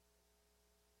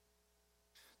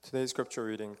Today's scripture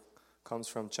reading comes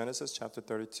from Genesis chapter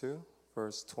 32,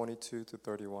 verse 22 to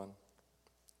 31.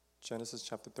 Genesis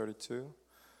chapter 32,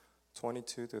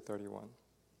 22 to 31.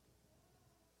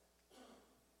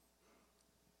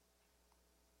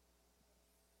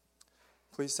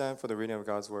 Please stand for the reading of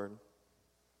God's word.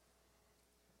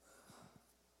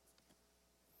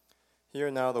 Hear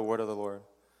now the word of the Lord.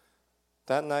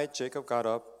 That night Jacob got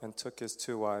up and took his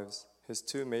 2 wives, his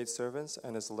 2 maidservants,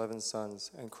 and his 11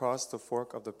 sons, and crossed the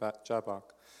fork of the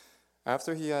Jabbok.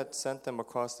 After he had sent them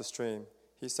across the stream,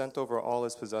 he sent over all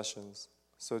his possessions.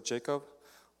 So Jacob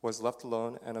was left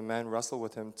alone, and a man wrestled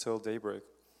with him till daybreak.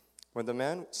 When the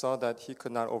man saw that he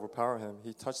could not overpower him,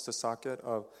 he touched the socket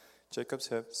of Jacob's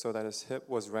hip, so that his hip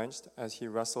was wrenched as he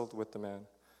wrestled with the man.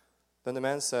 Then the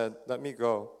man said, "Let me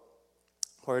go,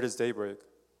 for it is daybreak."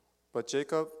 But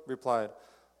Jacob replied,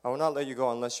 "I will not let you go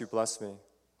unless you bless me."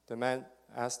 The man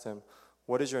asked him,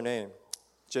 "What is your name?"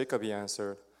 "Jacob," he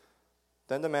answered.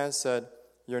 Then the man said,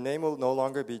 "Your name will no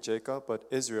longer be Jacob, but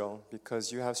Israel,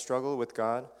 because you have struggled with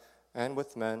God and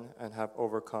with men and have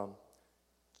overcome."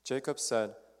 Jacob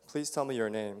said, "Please tell me your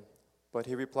name." But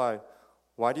he replied,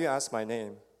 "Why do you ask my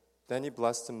name?" Then he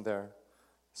blessed him there.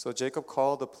 So Jacob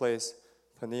called the place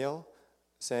Peniel,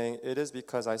 saying, "It is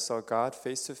because I saw God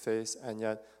face to face, and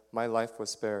yet my life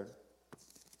was spared."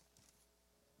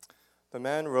 The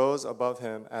man rose above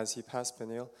him as he passed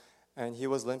Peniel, and he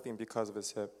was limping because of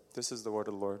his hip. This is the word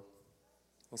of the Lord.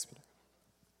 Thanks be to God.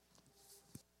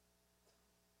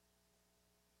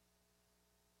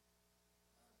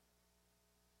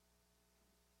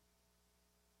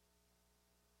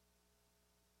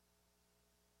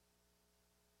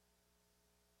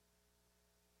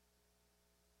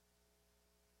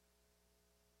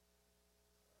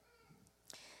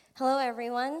 Hello,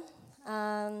 everyone.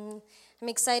 I'm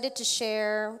excited to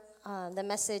share the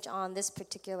message on this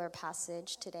particular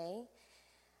passage today.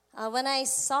 When I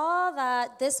saw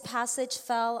that this passage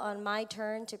fell on my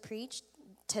turn to preach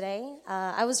today,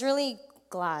 I was really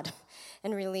glad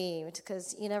and relieved,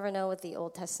 because you never know with the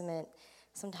Old Testament.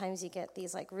 Sometimes you get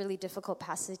these really difficult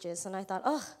passages, and I thought,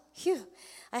 oh, phew.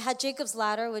 I had Jacob's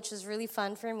ladder, which was really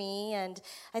fun for me, and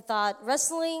I thought,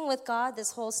 wrestling with God,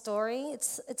 this whole story,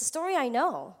 it's a story I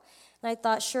know. And I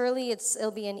thought, surely it'll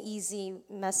be an easy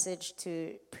message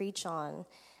to preach on,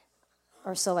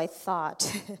 or so I thought.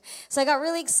 So I got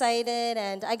really excited,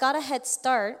 and I got a head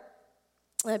start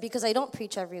because I don't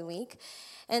preach every week.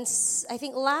 And I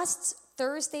think last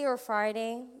Thursday or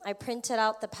Friday, I printed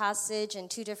out the passage in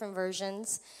 2 different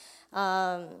versions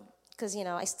because,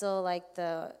 I still like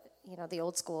the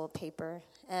old school paper.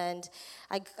 And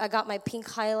I got my pink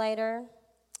highlighter,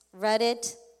 read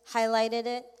it, highlighted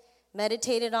it,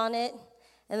 meditated on it,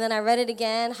 and then I read it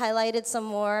again, highlighted some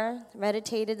more,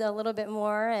 meditated a little bit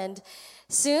more, and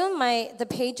soon the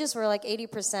pages were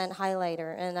 80%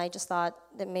 highlighter, and I just thought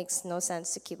it makes no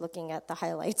sense to keep looking at the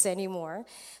highlights anymore.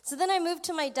 So then I moved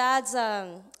to my dad's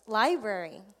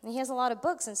library, and he has a lot of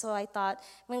books, and so I thought,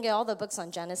 I'm going to get all the books on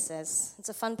Genesis. It's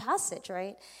a fun passage,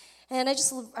 right? And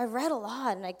I read a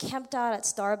lot, and I camped out at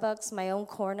Starbucks, my own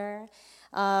corner,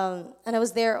 and I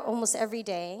was there almost every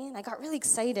day, and I got really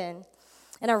excited,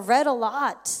 and I read a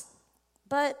lot,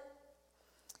 but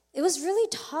it was really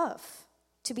tough,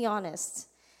 to be honest.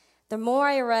 The more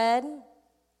I read,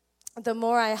 the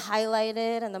more I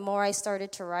highlighted, and the more I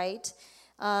started to write,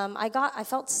 I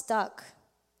felt stuck.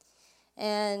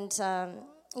 And,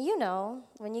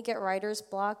 when you get writer's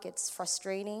block, it's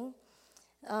frustrating.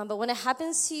 But when it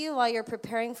happens to you while you're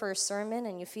preparing for a sermon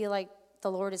and you feel like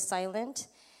the Lord is silent,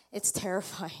 it's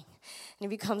terrifying. And it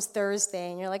becomes Thursday,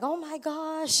 and you're like, oh my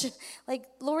gosh,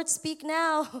 Lord, speak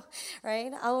now,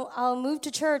 right? I'll move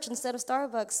to church instead of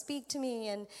Starbucks. Speak to me.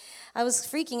 And I was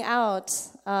freaking out.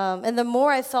 And the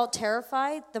more I felt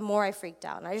terrified, the more I freaked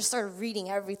out. And I just started reading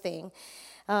everything.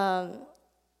 And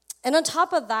on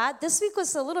top of that, this week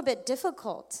was a little bit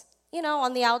difficult.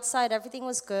 On the outside, everything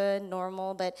was good,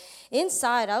 normal. But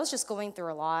inside, I was just going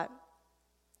through a lot.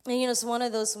 And, it's one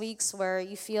of those weeks where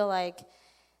you feel like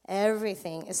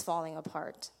everything is falling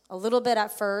apart. A little bit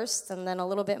at first, and then a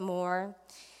little bit more.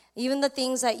 Even the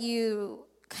things that you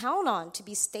count on to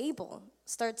be stable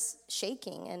starts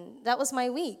shaking, and that was my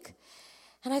week.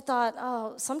 And I thought,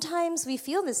 oh, sometimes we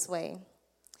feel this way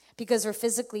because we're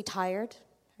physically tired,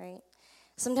 right?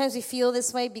 Sometimes we feel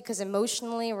this way because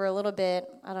emotionally we're a little bit,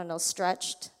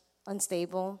 stretched,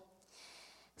 unstable.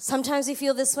 Sometimes we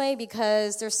feel this way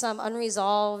because there's some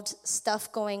unresolved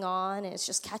stuff going on, and it's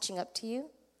just catching up to you.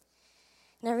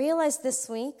 And I realized this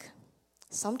week,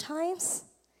 sometimes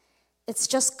it's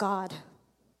just God.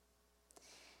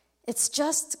 It's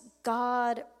just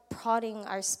God prodding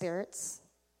our spirits.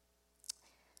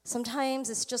 Sometimes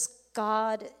it's just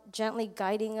God gently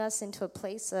guiding us into a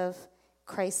place of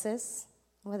crisis,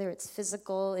 whether it's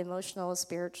physical, emotional,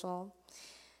 spiritual,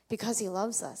 because he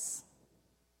loves us.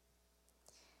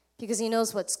 Because he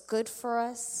knows what's good for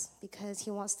us, because he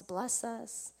wants to bless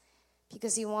us,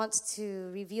 because he wants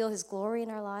to reveal his glory in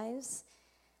our lives.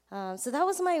 So that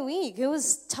was my week. It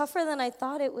was tougher than I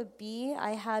thought it would be.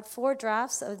 I had 4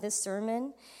 drafts of this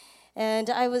sermon, and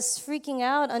I was freaking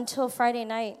out until Friday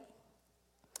night.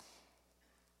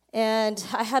 And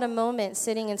I had a moment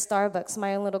sitting in Starbucks,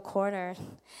 my own little corner,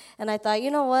 and I thought, you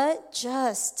know what?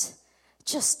 Just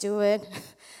do it.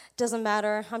 Doesn't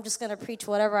matter. I'm just going to preach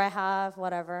whatever I have,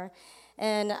 whatever.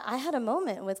 And I had a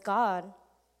moment with God.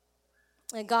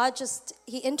 And God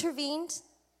he intervened.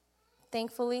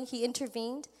 Thankfully, he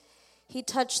intervened. He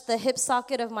touched the hip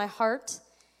socket of my heart.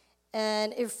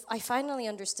 And I finally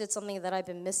understood something that I've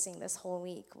been missing this whole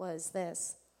week was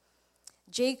this.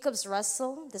 Jacob's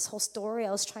wrestle, this whole story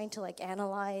I was trying to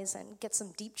analyze and get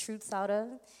some deep truths out of.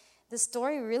 This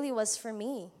story really was for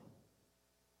me.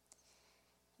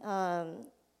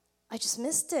 I just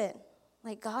missed it.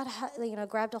 God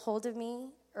grabbed a hold of me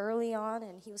early on,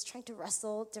 and he was trying to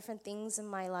wrestle different things in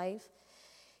my life.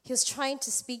 He was trying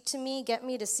to speak to me, get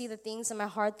me to see the things in my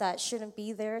heart that shouldn't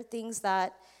be there, things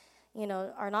that,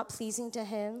 are not pleasing to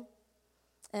him.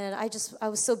 And I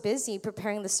was so busy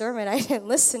preparing the sermon, I didn't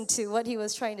listen to what he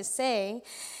was trying to say.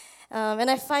 And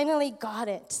I finally got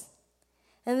it.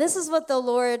 And this is what the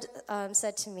Lord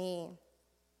said to me.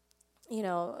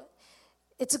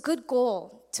 It's a good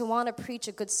goal to want to preach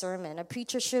a good sermon. A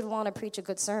preacher should want to preach a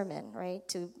good sermon, right?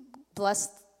 To bless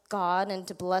God and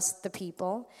to bless the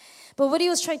people. But what he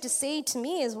was trying to say to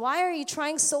me is, why are you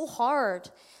trying so hard?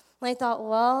 And I thought,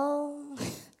 well,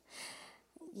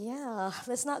 yeah,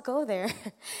 let's not go there.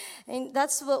 And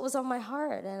that's what was on my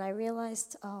heart. And I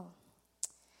realized,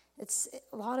 it's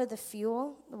a lot of the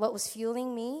fuel, what was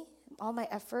fueling me, all my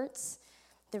efforts,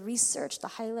 the research, the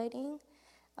highlighting,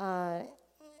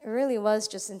 it really was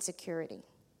just insecurity.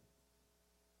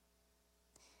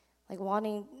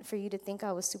 Wanting for you to think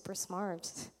I was super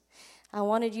smart. I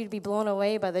wanted you to be blown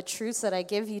away by the truths that I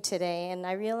give you today. And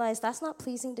I realized that's not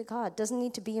pleasing to God. It doesn't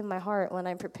need to be in my heart when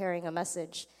I'm preparing a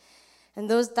message. And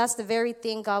that's the very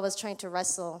thing God was trying to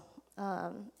wrestle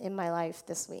in my life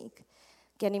this week,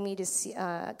 getting me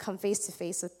to come face to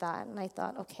face with that. And I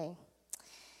thought, okay,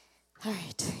 all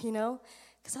right,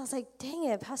 because I was like, dang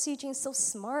it, Pastor Eugene's so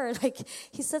smart.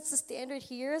 He sets the standard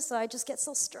here, so I just get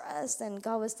so stressed. And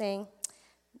God was saying,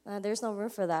 there's no room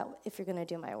for that if you're going to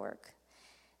do my work.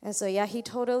 And so, yeah, he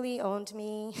totally owned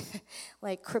me,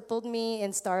 crippled me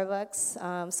in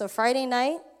Starbucks. So Friday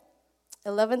night,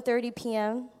 11:30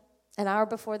 p.m., an hour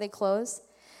before they closed,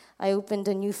 I opened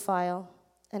a new file,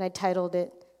 and I titled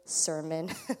it Sermon.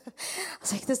 I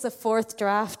was like, this is the 4th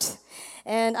draft.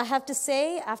 And I have to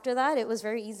say, after that, it was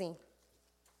very easy.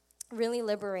 Really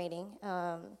liberating.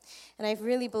 And I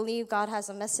really believe God has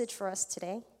a message for us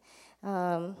today.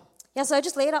 So I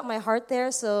just laid out my heart there,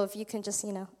 so if you can just,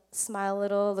 smile a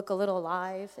little, look a little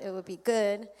alive, it would be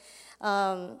good.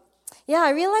 I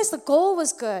realized the goal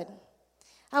was good.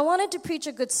 I wanted to preach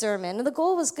a good sermon, and the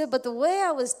goal was good, but the way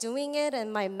I was doing it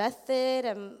and my method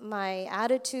and my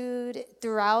attitude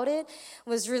throughout it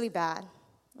was really bad.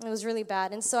 It was really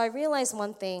bad. And so I realized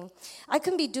one thing. I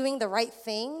can be doing the right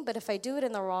thing, but if I do it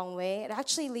in the wrong way, it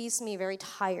actually leaves me very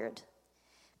tired,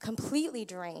 completely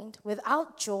drained,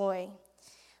 without joy,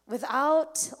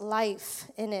 without life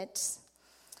in it.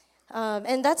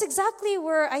 And that's exactly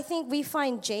where I think we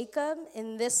find Jacob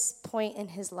in this point in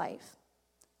his life.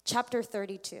 Chapter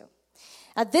 32.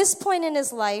 At this point in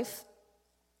his life,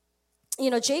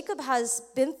 Jacob has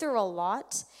been through a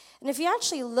lot. And if you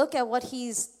actually look at what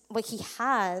he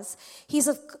has, he's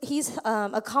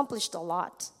accomplished a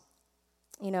lot,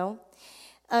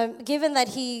 given that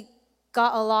he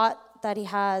got a lot that he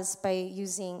has by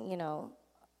using,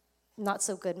 not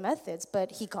so good methods,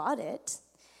 but he got it.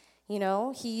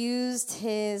 He used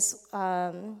his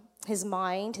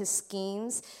mind, his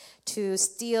schemes, to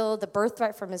steal the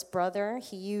birthright from his brother.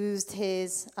 He used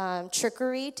his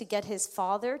trickery to get his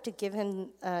father to give him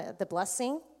the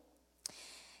blessing.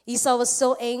 Esau was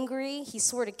so angry, he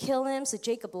swore to kill him, so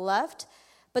Jacob left.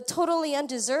 But totally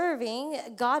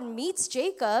undeserving, God meets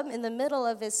Jacob in the middle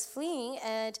of his fleeing,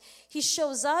 and he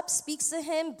shows up, speaks to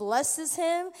him, blesses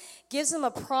him, gives him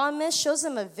a promise, shows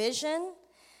him a vision.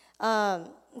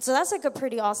 So that's a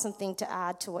pretty awesome thing to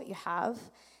add to what you have,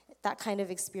 that kind of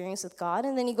experience with God.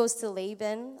 And then he goes to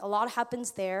Laban. A lot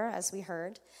happens there, as we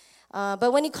heard.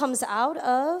 But when he comes out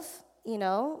of,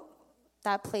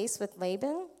 that place with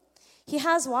Laban, He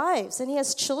has wives and he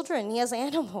has children, he has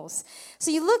animals.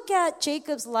 So you look at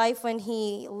Jacob's life when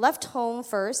he left home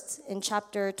first in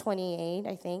chapter 28,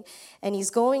 I think, and he's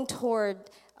going toward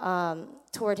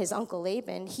his uncle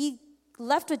Laban. He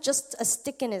left with just a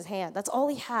stick in his hand. That's all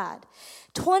he had.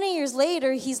 20 years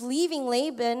later, he's leaving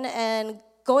Laban and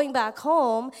going back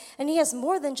home, and he has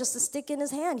more than just a stick in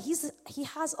his hand. He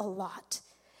has a lot.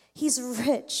 He's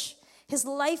rich. His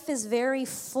life is very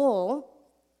full.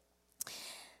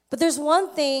 But there's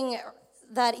one thing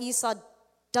that Esau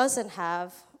doesn't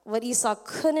have, what Esau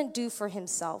couldn't do for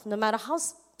himself, no matter how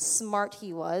smart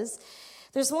he was.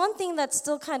 There's one thing that's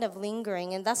still kind of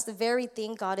lingering, and that's the very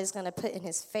thing God is going to put in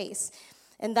his face.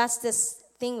 And that's this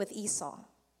thing with Esau.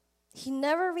 He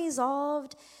never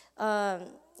resolved,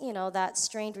 that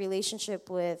strained relationship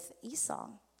with Esau.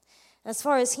 As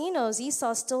far as he knows,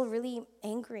 Esau's still really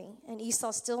angry, and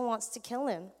Esau still wants to kill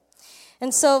him.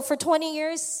 And so for 20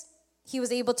 years, he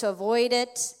was able to avoid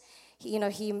it. He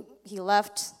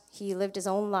left. He lived his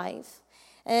own life.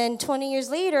 And 20 years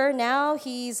later, now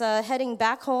he's heading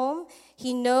back home.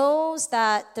 He knows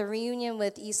that the reunion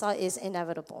with Esau is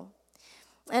inevitable.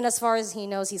 And as far as he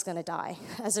knows, he's going to die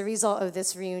as a result of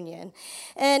this reunion.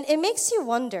 And it makes you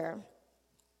wonder,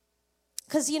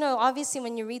 because, obviously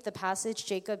when you read the passage,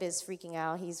 Jacob is freaking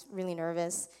out. He's really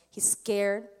nervous. He's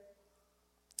scared.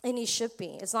 And he should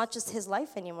be. It's not just his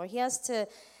life anymore. He has to,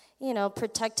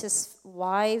 protect his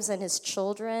wives and his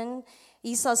children.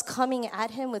 Esau's coming at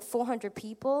him with 400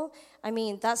 people. I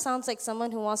mean, that sounds like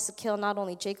someone who wants to kill not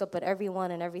only Jacob, but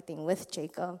everyone and everything with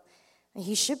Jacob. And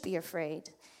he should be afraid.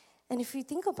 And if you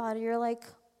think about it, you're like,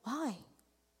 why?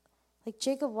 Like,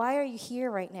 Jacob, why are you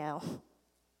here right now?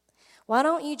 Why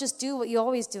don't you just do what you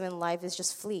always do in life, is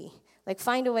just flee? Like,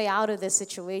 find a way out of this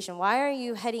situation. Why are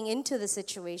you heading into the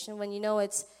situation when you know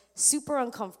it's super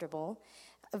uncomfortable,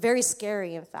 very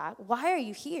scary, in fact? Why are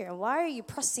you here? And why are you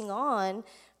pressing on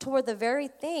toward the very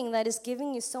thing that is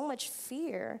giving you so much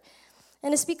fear?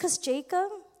 And it's because Jacob,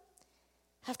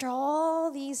 after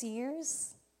all these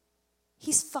years,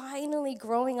 he's finally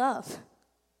growing up.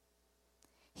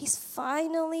 He's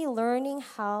finally learning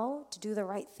how to do the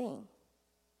right thing.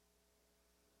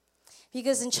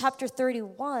 Because in chapter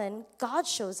 31, God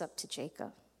shows up to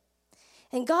Jacob.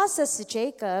 And God says to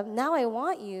Jacob, now I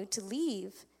want you to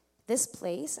leave this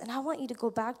place, and I want you to go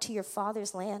back to your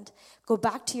father's land, go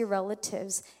back to your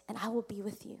relatives, and I will be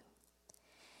with you.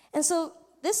 And so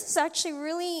this is actually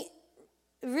really,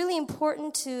 really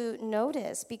important to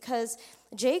notice, because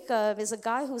Jacob is a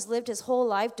guy who's lived his whole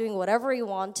life doing whatever he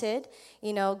wanted,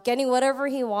 getting whatever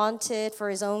he wanted for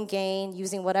his own gain,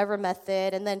 using whatever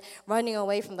method, and then running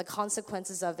away from the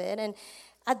consequences of it. And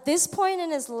at this point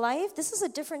in his life, this is a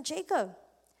different Jacob.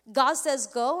 God says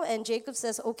go, and Jacob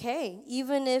says okay,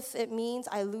 even if it means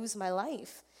I lose my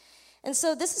life. And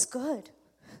so this is good.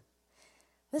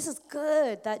 This is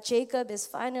good that Jacob is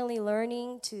finally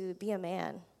learning to be a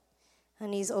man,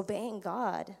 and he's obeying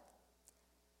God.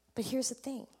 But here's the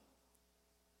thing.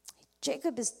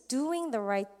 Jacob is doing the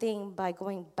right thing by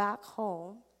going back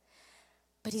home,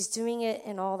 but he's doing it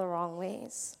in all the wrong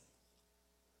ways.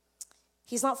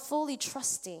 He's not fully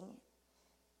trusting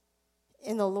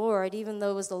in the Lord, even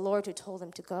though it was the Lord who told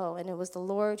him to go, and it was the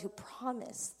Lord who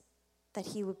promised that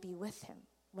he would be with him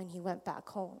when he went back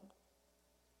home.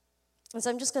 And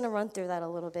so I'm just going to run through that a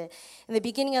little bit. In the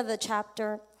beginning of the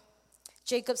chapter,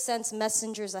 Jacob sends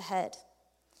messengers ahead,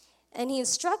 and he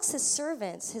instructs his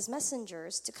servants, his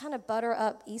messengers, to kind of butter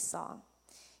up Esau.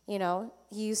 He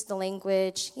used the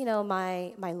language,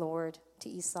 my Lord, to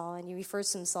Esau, and he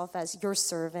refers to himself as your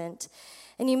servant.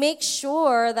 And he makes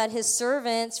sure that his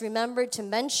servants remembered to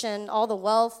mention all the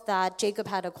wealth that Jacob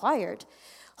had acquired,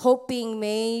 hoping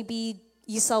maybe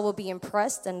Esau will be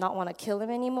impressed and not want to kill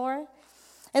him anymore.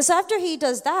 And so after he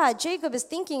does that, Jacob is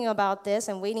thinking about this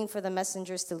and waiting for the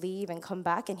messengers to leave and come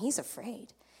back, and he's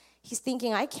afraid. He's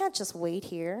thinking, I can't just wait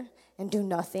here and do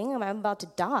nothing. I'm about to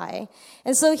die.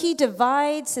 And so he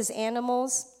divides his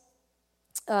animals.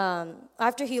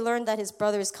 After he learned that his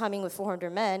brother is coming with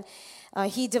 400 men,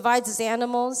 he divides his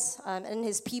animals and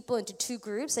his people into two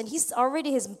groups, and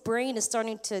his brain is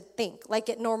starting to think like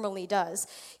it normally does.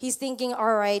 He's thinking,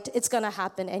 all right, it's going to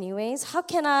happen anyways. How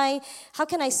can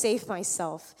I save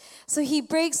myself? So he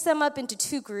breaks them up into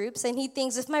two groups, and he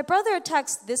thinks, if my brother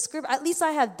attacks this group, at least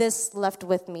I have this left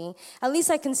with me. At least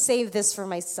I can save this for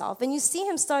myself. And you see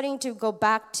him starting to go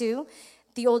back to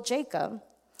the old Jacob.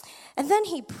 And then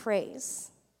he prays.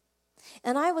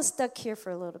 And I was stuck here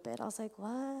for a little bit. I was like,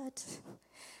 what?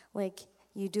 Like,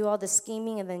 you do all the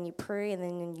scheming, and then you pray, and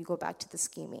then you go back to the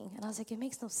scheming. And I was like, it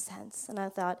makes no sense. And I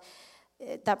thought,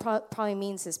 that probably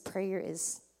means his prayer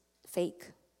is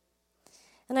fake.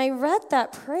 And I read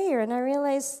that prayer and I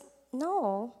realized,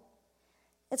 no,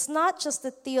 it's not just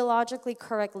the theologically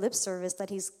correct lip service that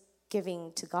he's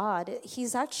giving to God.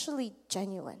 He's actually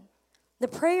genuine. The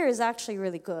prayer is actually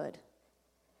really good.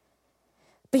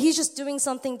 But he's just doing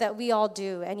something that we all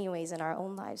do anyways in our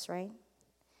own lives, right?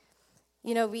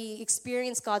 You know, we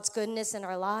experience God's goodness in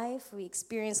our life. We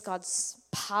experience God's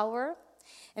power.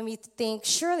 And we think,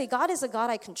 surely God is a God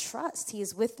I can trust. He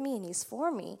is with me and he's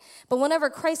for me. But whenever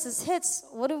crisis hits,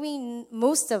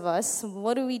 most of us,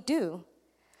 what do?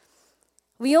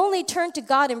 We only turn to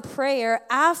God in prayer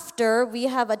after we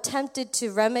have attempted to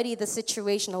remedy the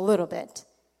situation a little bit.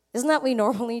 Isn't that what we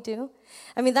normally do?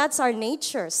 I mean, that's our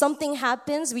nature. Something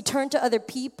happens, we turn to other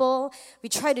people, we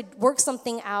try to work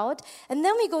something out, and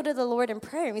then we go to the Lord in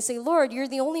prayer and we say, Lord, you're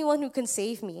the only one who can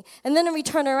save me. And then we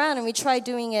turn around and we try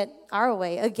doing it our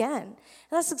way again. And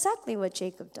that's exactly what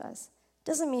Jacob does.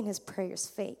 Doesn't mean his prayer is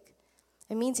fake.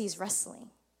 It means he's wrestling,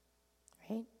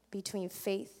 right? Between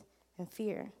faith and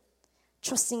fear.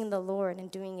 Trusting in the Lord and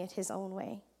doing it his own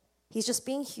way. He's just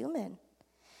being human.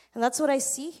 And that's what I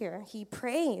see here. He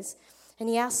prays and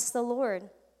he asks the Lord,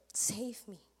 save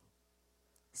me.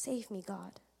 Save me,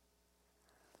 God.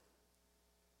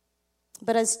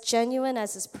 But as genuine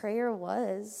as his prayer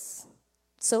was,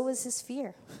 so was his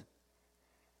fear.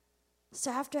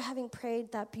 So after having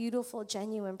prayed that beautiful,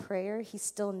 genuine prayer, he's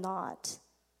still not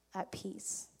at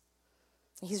peace.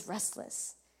 He's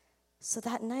restless. So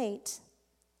that night,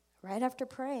 right after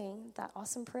praying that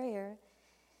awesome prayer,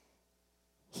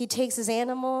 he takes his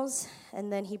animals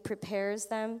and then he prepares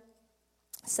them,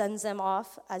 sends them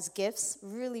off as gifts,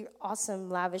 really awesome,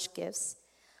 lavish gifts,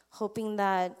 hoping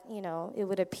that, it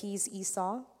would appease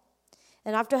Esau.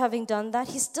 And after having done that,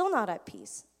 he's still not at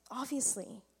peace,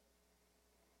 obviously,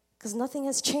 because nothing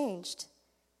has changed.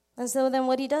 And so then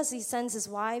what he does, he sends his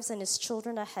wives and his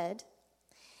children ahead,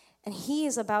 and he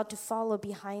is about to follow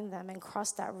behind them and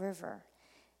cross that river,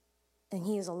 and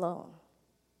he is alone.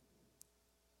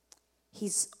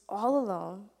 He's all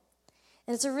alone.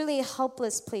 And it's a really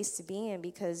helpless place to be in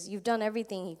because you've done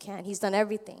everything you can. He's done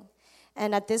everything.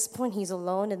 And at this point, he's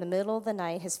alone in the middle of the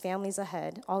night. His family's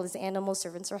ahead. All his animal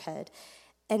servants are ahead.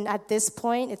 And at this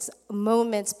point, it's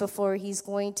moments before he's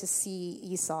going to see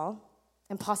Esau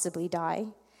and possibly die.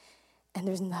 And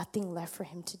there's nothing left for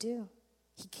him to do.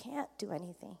 He can't do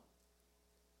anything.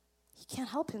 He can't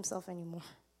help himself anymore.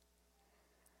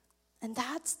 And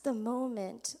that's the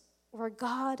moment where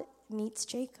God meets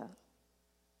Jacob.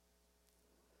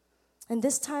 And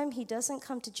this time, he doesn't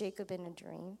come to Jacob in a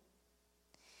dream.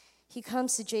 He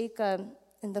comes to Jacob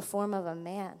in the form of a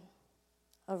man,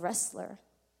 a wrestler.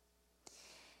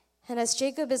 And as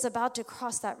Jacob is about to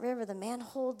cross that river, the man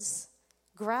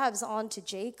grabs onto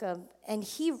Jacob, and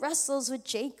he wrestles with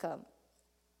Jacob.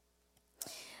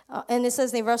 And it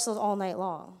says they wrestled all night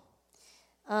long.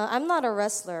 I'm not a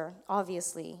wrestler,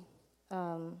 obviously.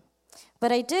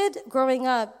 But I did, growing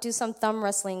up, do some thumb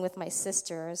wrestling with my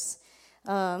sisters.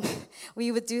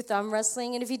 We would do thumb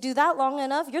wrestling, and if you do that long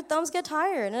enough, your thumbs get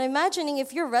tired. And I'm imagining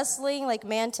if you're wrestling like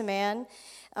man to man,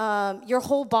 your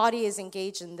whole body is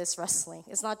engaged in this wrestling.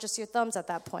 It's not just your thumbs at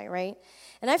that point, right?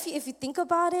 And if you think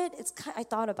about it, I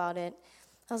thought about it.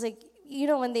 I was like,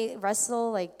 when they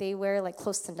wrestle, like they wear like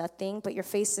close to nothing, but you're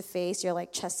face to face, you're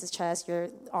like chest to chest, your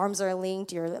arms are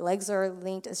linked, your legs are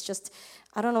linked. It's just,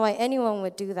 I don't know why anyone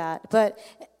would do that. But,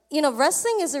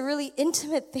 wrestling is a really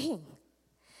intimate thing,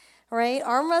 right?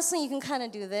 Arm wrestling, you can kind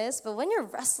of do this, but when you're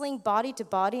wrestling body to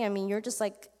body, I mean, you're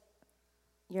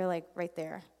like right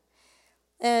there.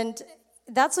 And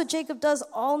that's what Jacob does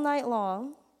all night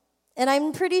long. And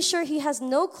I'm pretty sure he has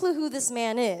no clue who this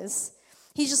man is.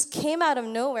 He just came out of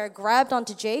nowhere, grabbed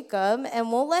onto Jacob,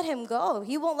 and won't let him go.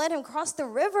 He won't let him cross the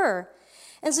river.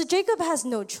 And so Jacob has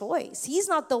no choice. He's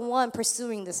not the one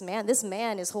pursuing this man. This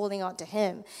man is holding on to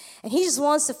him. And he just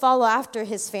wants to follow after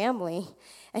his family.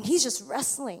 And he's just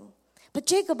wrestling. But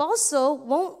Jacob also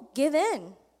won't give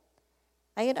in.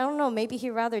 I don't know, maybe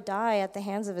he'd rather die at the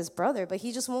hands of his brother, but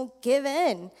he just won't give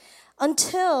in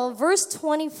until verse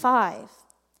 25.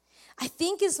 I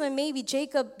think is when maybe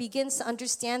Jacob begins to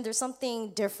understand there's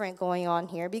something different going on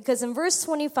here. Because in verse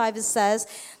 25 it says,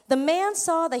 the man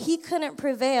saw that he couldn't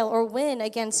prevail or win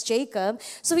against Jacob,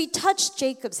 so he touched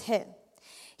Jacob's hip.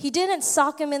 He didn't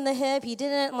sock him in the hip. He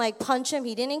didn't punch him.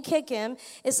 He didn't kick him.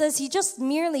 It says he just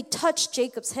merely touched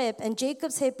Jacob's hip, and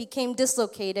Jacob's hip became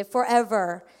dislocated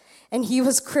forever, and he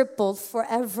was crippled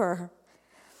forever.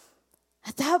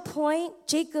 At that point,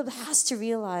 Jacob has to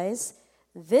realize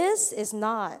this is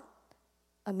not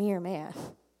a mere man.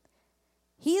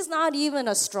 He's not even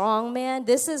a strong man.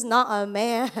 This is not a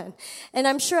man. And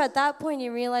I'm sure at that point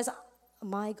you realize,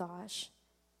 my gosh,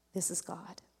 this is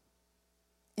God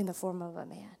in the form of a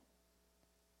man.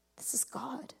 This is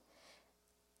God.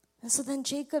 And so then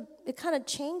Jacob, it kind of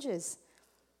changes.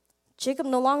 Jacob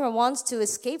no longer wants to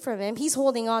escape from him. He's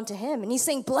holding on to him, and he's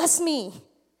saying, bless me.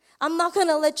 I'm not going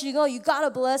to let you go. You got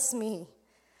to bless me.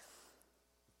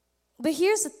 But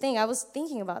here's the thing. I was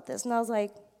thinking about this, and I was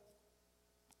like,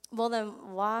 well, then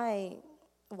why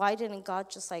didn't God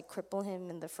just like cripple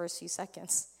him in the first few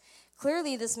seconds?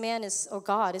 Clearly, this man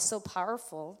God is so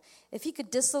powerful. If he could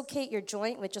dislocate your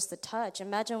joint with just a touch,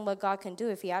 imagine what God can do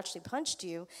if he actually punched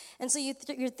you. And so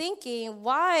you're thinking,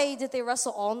 why did they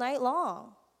wrestle all night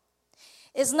long?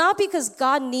 It's not because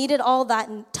God needed all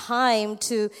that time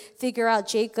to figure out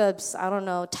Jacob's,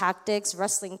 tactics,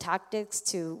 wrestling tactics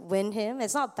to win him.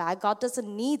 It's not that. God doesn't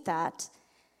need that.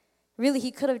 Really,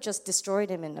 he could have just destroyed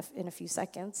him in a few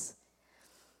seconds.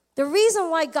 The reason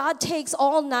why God takes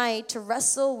all night to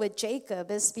wrestle with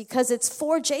Jacob is because it's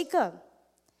for Jacob.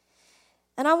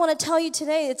 And I want to tell you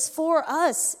today, it's for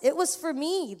us. It was for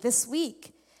me this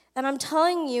week. And I'm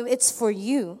telling you, it's for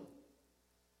you.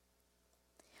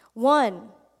 1,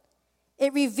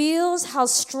 it reveals how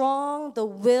strong the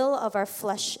will of our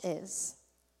flesh is.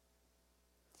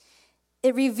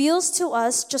 It reveals to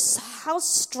us just how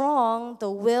strong the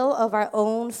will of our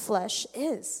own flesh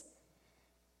is.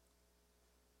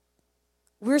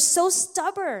 We're so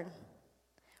stubborn.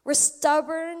 We're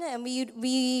stubborn and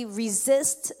we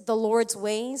resist the Lord's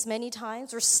ways many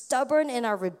times. We're stubborn in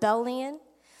our rebellion.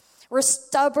 We're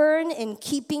stubborn in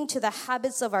keeping to the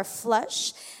habits of our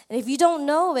flesh. And if you don't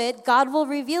know it, God will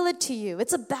reveal it to you.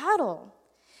 It's a battle.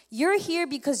 You're here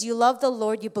because you love the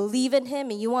Lord, you believe in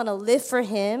Him, and you want to live for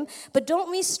Him. But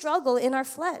don't we struggle in our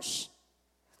flesh?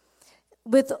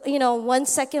 With, 1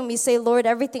 second we say, Lord,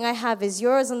 everything I have is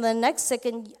yours. And the next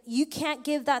second, you can't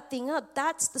give that thing up.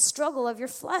 That's the struggle of your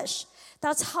flesh.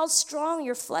 That's how strong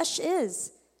your flesh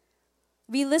is.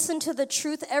 We listen to the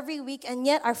truth every week, and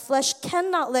yet our flesh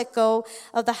cannot let go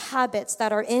of the habits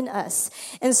that are in us.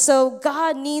 And so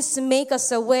God needs to make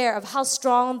us aware of how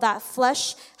strong that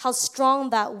flesh, how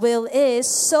strong that will is,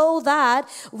 so that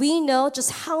we know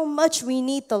just how much we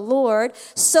need the Lord,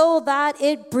 so that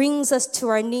it brings us to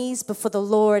our knees before the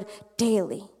Lord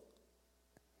daily.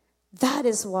 That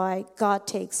is why God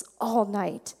takes all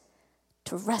night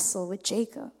to wrestle with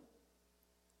Jacob.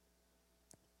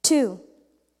 2,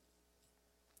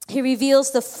 He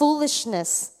reveals the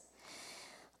foolishness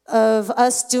of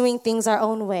us doing things our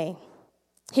own way.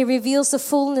 He reveals the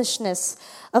foolishness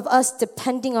of us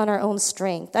depending on our own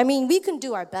strength. I mean, we can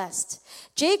do our best.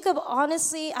 Jacob,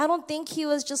 honestly, I don't think he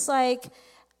was just like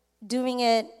doing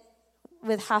it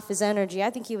with half his energy. I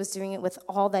think he was doing it with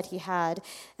all that he had.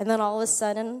 And then all of a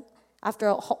sudden, after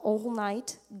a whole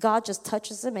night, God just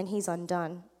touches him and he's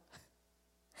undone.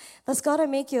 That's got to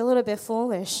make you a little bit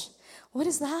foolish. What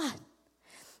is that?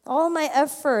 All my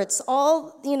efforts,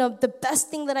 the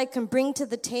best thing that I can bring to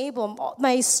the table,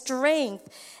 my strength,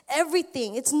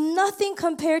 everything. It's nothing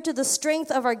compared to the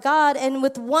strength of our God. And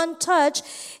with one touch,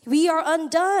 we are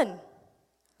undone.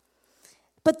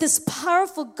 But this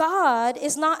powerful God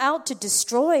is not out to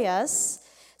destroy us.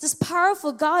 This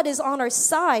powerful God is on our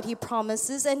side, He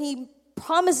promises. And He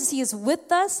promises He is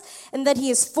with us and that He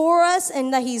is for us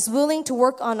and that He's willing to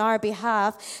work on our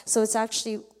behalf. So it's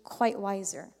actually quite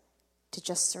wiser to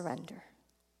just surrender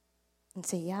and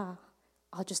say, yeah,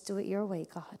 I'll just do it your way,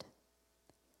 God.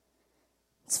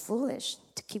 It's foolish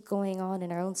to keep going on in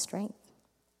our own strength.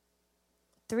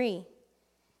 3,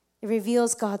 it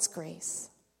reveals God's grace.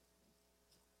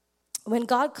 When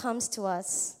God comes to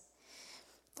us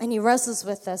and He wrestles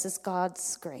with us, it's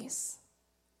God's grace.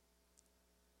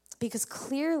 Because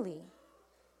clearly,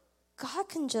 God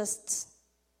can just,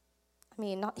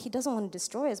 He doesn't want to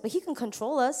destroy us, but He can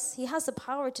control us. He has the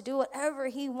power to do whatever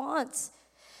He wants.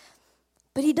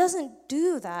 But He doesn't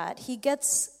do that. He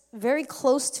gets very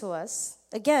close to us.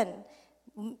 Again,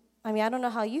 I don't know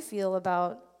how you feel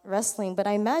about wrestling, but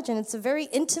I imagine it's a very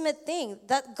intimate thing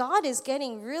that God is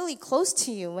getting really close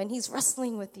to you when He's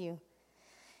wrestling with you.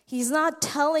 He's not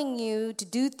telling you to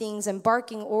do things and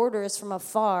barking orders from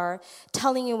afar,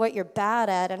 telling you what you're bad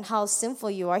at and how sinful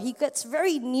you are. He gets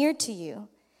very near to you.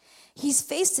 He's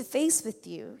face to face with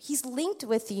you. He's linked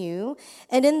with you.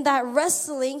 And in that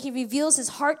wrestling, He reveals His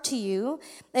heart to you.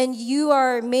 And you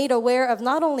are made aware of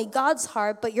not only God's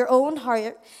heart, but your own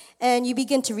heart. And you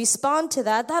begin to respond to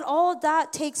that. All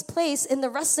that takes place in the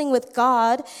wrestling with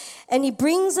God. And He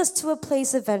brings us to a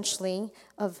place eventually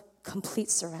of complete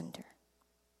surrender.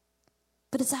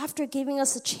 But it's after giving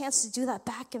us a chance to do that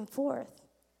back and forth.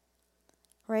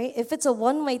 Right? If it's a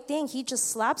one-way thing, He just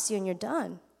slaps you and you're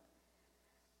done.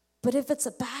 But if it's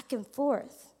a back and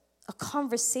forth, a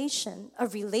conversation, a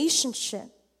relationship.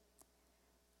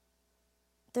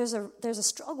 There's a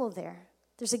struggle there.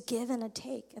 There's a give and a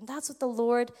take. And that's what the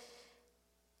Lord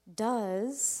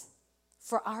does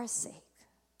for our sake.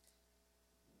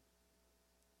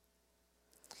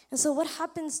 And so what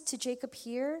happens to Jacob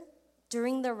here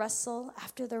during the wrestle,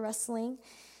 after the wrestling?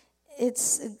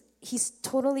 He's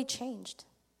totally changed.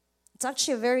 It's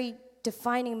actually a very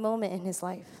defining moment in his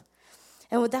life.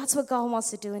 And that's what God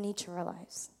wants to do in each of our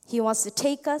lives. He wants to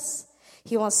take us.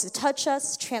 He wants to touch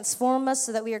us, transform us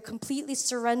so that we are completely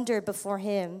surrendered before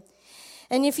him.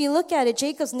 And if you look at it,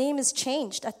 Jacob's name is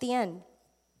changed at the end.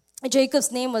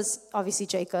 Jacob's name was obviously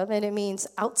Jacob, and it means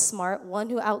outsmart, one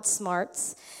who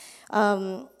outsmarts,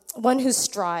 one who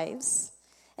strives.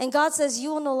 And God says,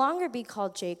 you will no longer be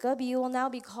called Jacob, you will now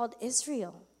be called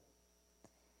Israel.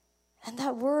 And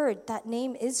that word, that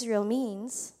name Israel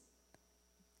means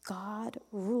God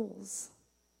rules.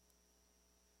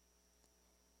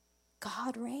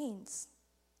 God reigns.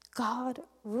 God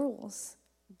rules.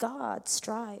 God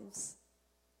strives.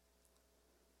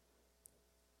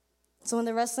 So when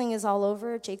the wrestling is all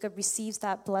over, Jacob receives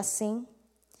that blessing,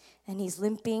 and he's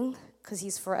limping because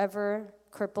he's forever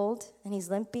crippled, and he's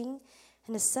limping.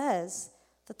 And it says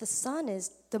that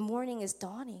the morning is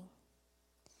dawning.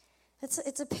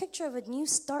 It's a picture of a new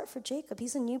start for Jacob.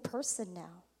 He's a new person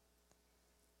now.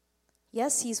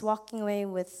 Yes, he's walking away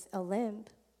with a limp,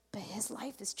 but his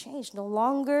life has changed. No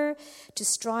longer to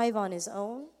strive on his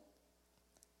own,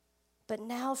 but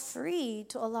now free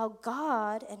to allow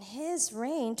God and his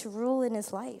reign to rule in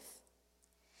his life.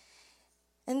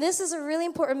 And this is a really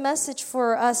important message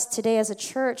for us today as a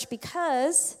church,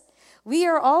 because we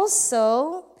are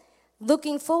also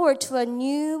looking forward to a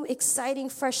new, exciting,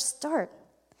 fresh start.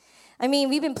 I mean,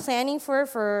 we've been planning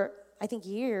for I think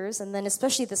years, and then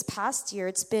especially this past year,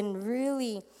 it's been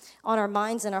really on our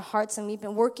minds and our hearts, and we've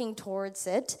been working towards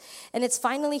it, and it's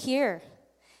finally here.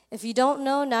 If you don't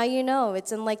know, now you know.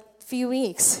 It's in like a few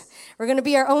weeks. We're going to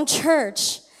be our own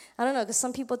church. I don't know, because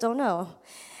some people don't know.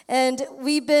 And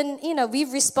we've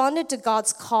responded to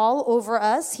God's call over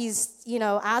us. He's,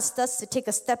 asked us to take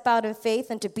a step out in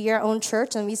faith and to be our own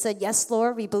church. And we said, yes,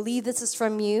 Lord, we believe this is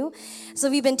from you. So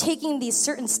we've been taking these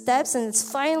certain steps, and it's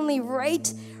finally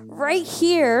right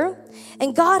here.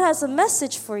 And God has a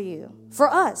message for you,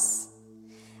 for us.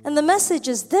 And the message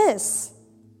is this: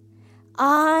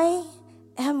 I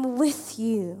am with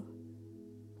you,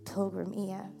 Pilgrim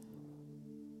EM.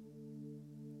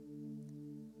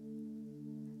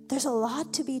 There's a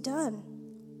lot to be done,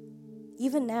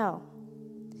 even now.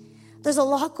 There's a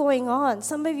lot going on.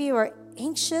 Some of you are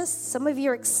anxious. Some of you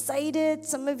are excited.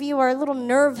 Some of you are a little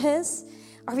nervous.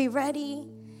 Are we ready?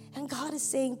 And God is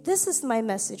saying, this is my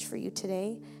message for you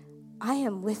today. I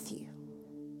am with you.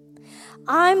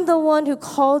 I'm the one who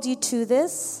called you to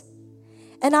this,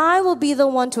 and I will be the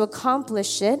one to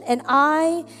accomplish it, and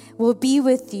I will be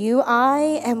with you.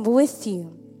 I am with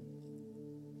you.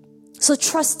 So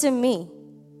trust in me.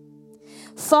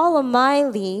 Follow my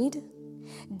lead.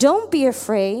 Don't be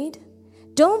afraid.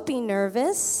 Don't be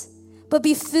nervous, but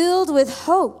be filled with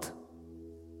hope.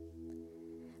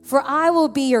 For I will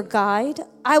be your guide.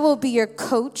 I will be your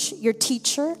coach, your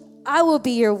teacher. I will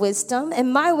be your wisdom,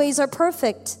 and my ways are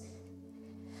perfect.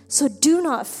 So do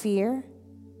not fear,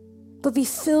 but be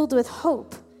filled with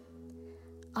hope.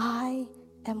 I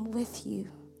am with you.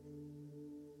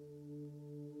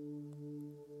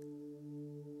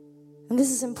 And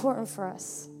this is important for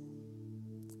us.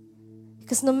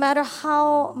 Because no matter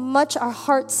how much our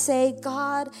hearts say,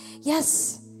 God,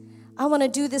 yes, I want to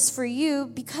do this for you,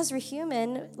 because we're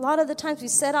human, a lot of the times we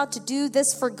set out to do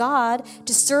this for God,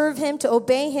 to serve him, to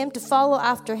obey him, to follow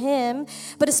after him.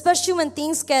 But especially when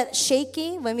things get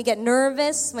shaky, when we get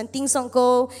nervous, when things don't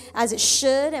go as it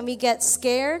should, and we get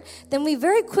scared, then we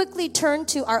very quickly turn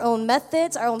to our own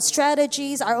methods, our own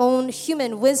strategies, our own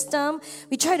human wisdom.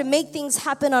 We try to make things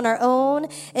happen on our own.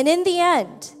 And in the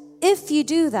end, if we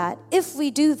do that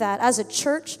as a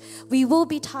church, we will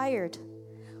be tired.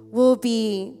 We'll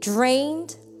be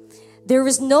drained. There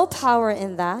is no power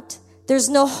in that. There's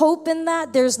no hope in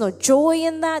that. There's no joy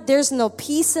in that. There's no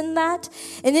peace in that.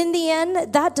 And in the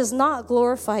end, that does not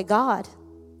glorify God.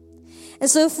 And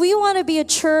so if we want to be a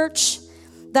church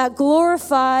that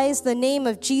glorifies the name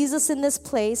of Jesus in this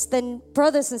place, then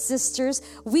brothers and sisters,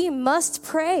 we must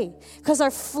pray, because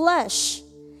our flesh,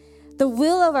 the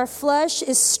will of our flesh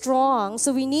is strong,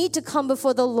 so we need to come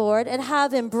before the Lord and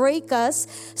have him break us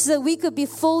so that we could be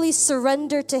fully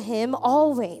surrendered to him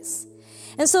always.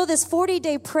 And so this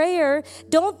 40-day prayer,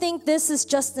 don't think this is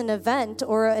just an event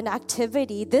or an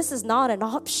activity. This is not an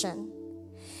option.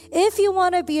 If you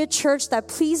want to be a church that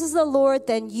pleases the Lord,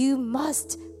 then you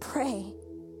must pray.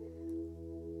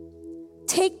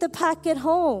 Take the packet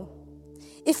home.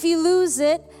 If you lose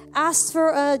it, ask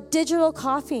for a digital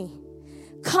copy.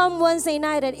 Come Wednesday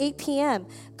night at 8 p.m.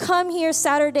 Come here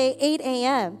Saturday, 8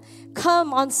 a.m.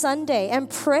 Come on Sunday and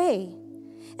pray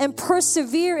and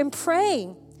persevere in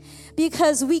praying,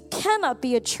 because we cannot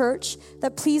be a church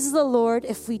that pleases the Lord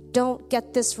if we don't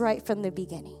get this right from the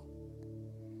beginning.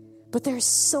 But there's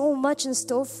so much in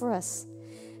store for us.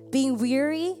 Being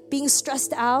weary, being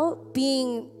stressed out,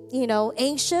 being,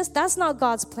 anxious, that's not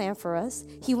God's plan for us.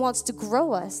 He wants to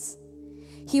grow us.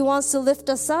 He wants to lift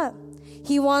us up.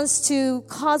 He wants to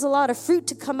cause a lot of fruit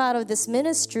to come out of this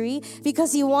ministry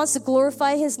because he wants to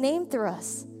glorify his name through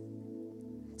us.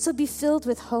 So be filled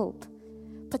with hope,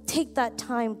 but take that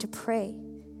time to pray,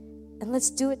 and let's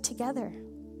do it together.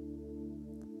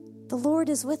 The Lord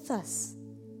is with us,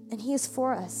 and he is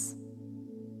for us.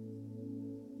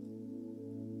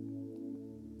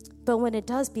 But when it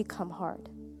does become hard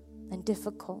and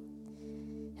difficult,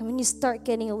 and when you start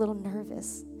getting a little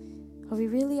nervous, are we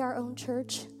really our own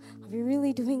church? Are we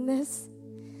really doing this?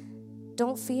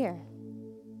 Don't fear.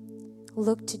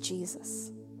 Look to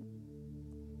Jesus.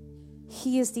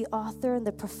 He is the author and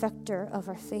the perfecter of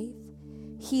our faith.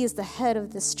 He is the head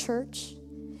of this church,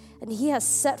 and he has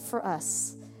set for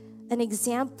us an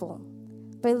example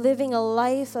by living a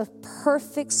life of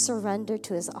perfect surrender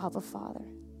to his Abba Father.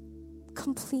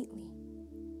 Completely.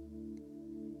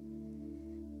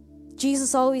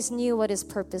 Jesus always knew what his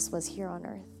purpose was here on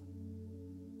earth.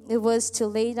 It was to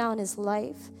lay down his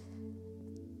life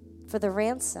for the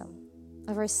ransom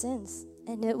of our sins.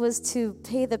 And it was to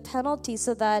pay the penalty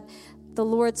so that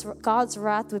God's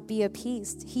wrath would be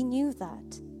appeased. He knew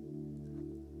that.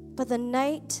 But the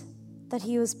night that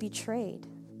he was betrayed,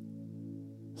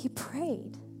 he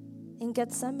prayed in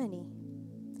Gethsemane.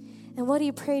 And what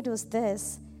he prayed was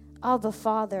this: Abba,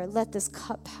 Father, let this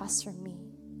cup pass from me.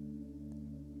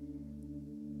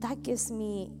 That gives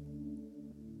me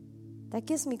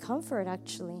comfort,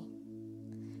 actually,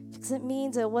 because it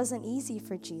means it wasn't easy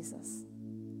for Jesus.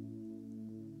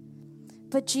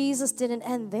 But Jesus didn't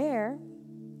end there.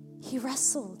 He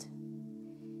wrestled.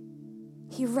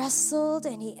 He wrestled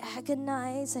and he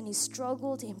agonized and he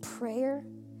struggled in prayer.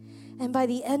 And by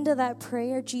the end of that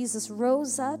prayer, Jesus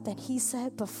rose up and he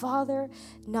said, "But Father,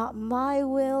 not my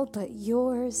will, but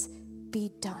yours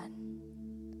be done."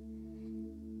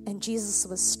 And Jesus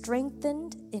was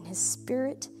strengthened in his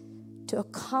spirit to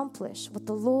accomplish what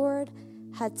the Lord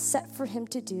had set for him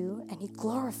to do, and he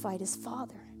glorified his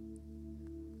Father.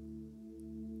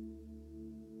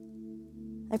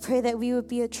 I pray that we would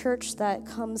be a church that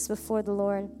comes before the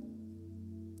Lord,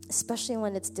 especially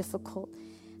when it's difficult,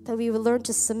 that we would learn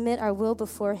to submit our will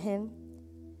before him,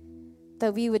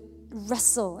 that we would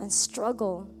wrestle and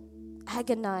struggle,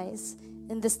 agonize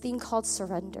in this thing called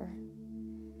surrender.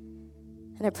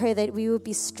 And I pray that we would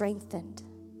be strengthened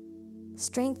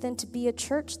to be a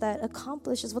church that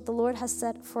accomplishes what the Lord has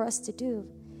set for us to do,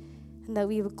 and that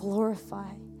we would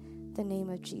glorify the name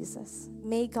of Jesus.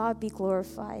 May God be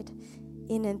glorified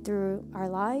in and through our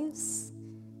lives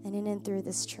and in and through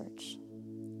this church.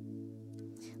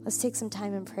 Let's take some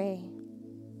time and pray.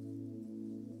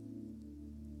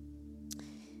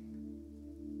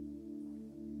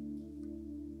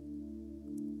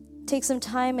 Take some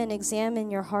time and examine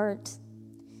your heart.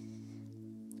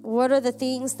 What are the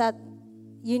things that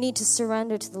you need to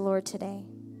surrender to the Lord today?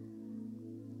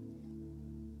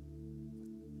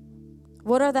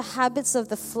 What are the habits of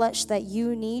the flesh that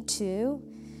you need to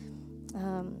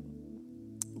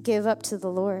give up to the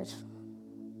Lord?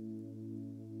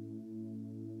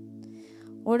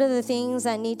 What are the things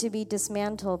that need to be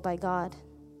dismantled by God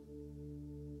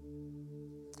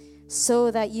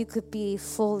so that you could be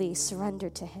fully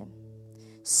surrendered to him,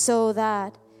 so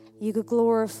that you could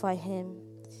glorify him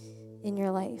in your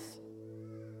life?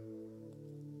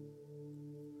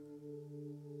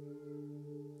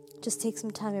 Just take some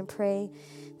time and pray,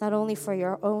 not only for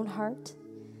your own heart,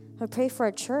 but pray for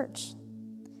our church,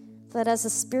 that as the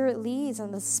Spirit leads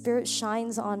and the Spirit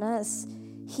shines on us,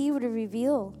 he would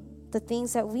reveal the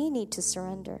things that we need to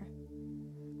surrender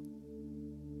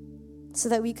so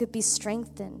that we could be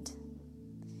strengthened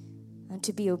and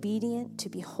to be obedient, to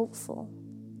be hopeful,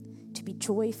 to be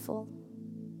joyful,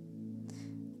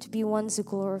 to be ones who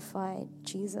glorify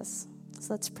Jesus.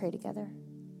 So let's pray together.